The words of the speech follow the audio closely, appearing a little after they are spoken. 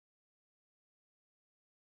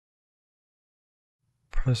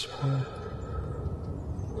Press play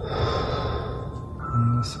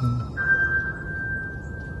and listen.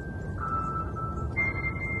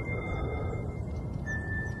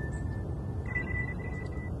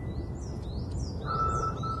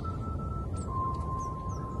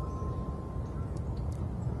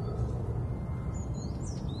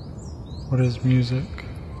 What is music?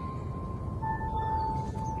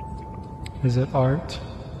 Is it art?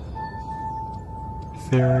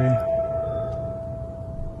 Theory?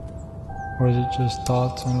 Or is it just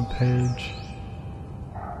thoughts on a page?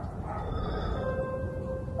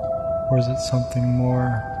 Or is it something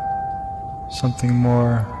more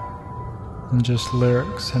than just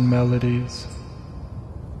lyrics and melodies?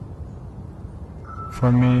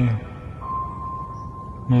 For me,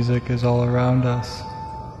 music is all around us.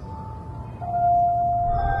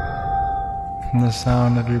 From the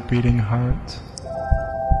sound of your beating heart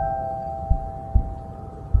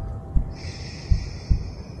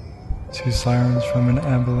to sirens from an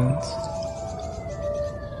ambulance,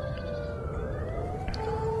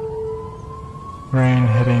 rain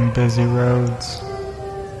hitting busy roads,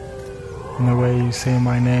 and the way you say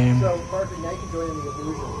my name, the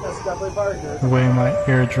way my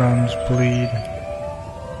eardrums bleed,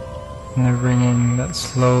 and the ringing that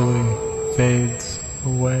slowly fades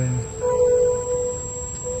away.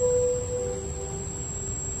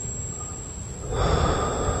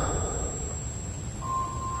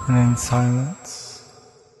 And in silence,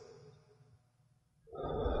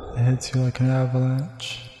 it hits you like an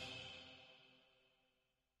avalanche.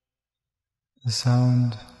 The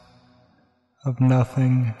sound of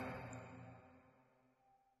nothing,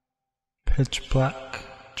 pitch black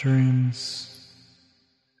dreams,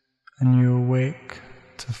 and you awake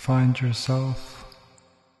to find yourself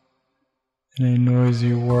in a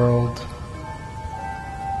noisy world.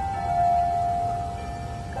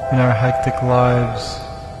 In our hectic lives,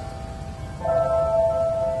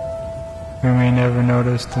 we may never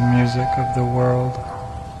notice the music of the world,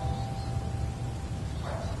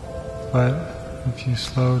 but if you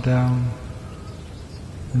slow down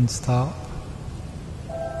and stop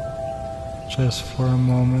just for a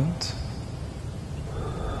moment,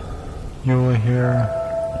 you will hear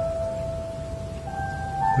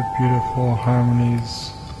the beautiful harmonies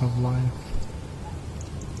of life.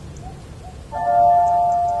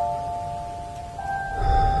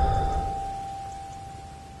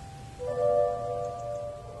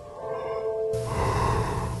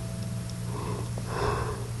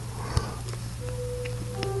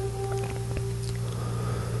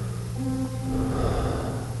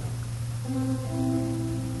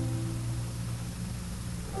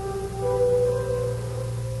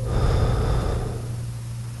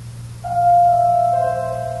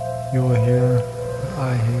 You will hear what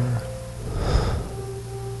I hear.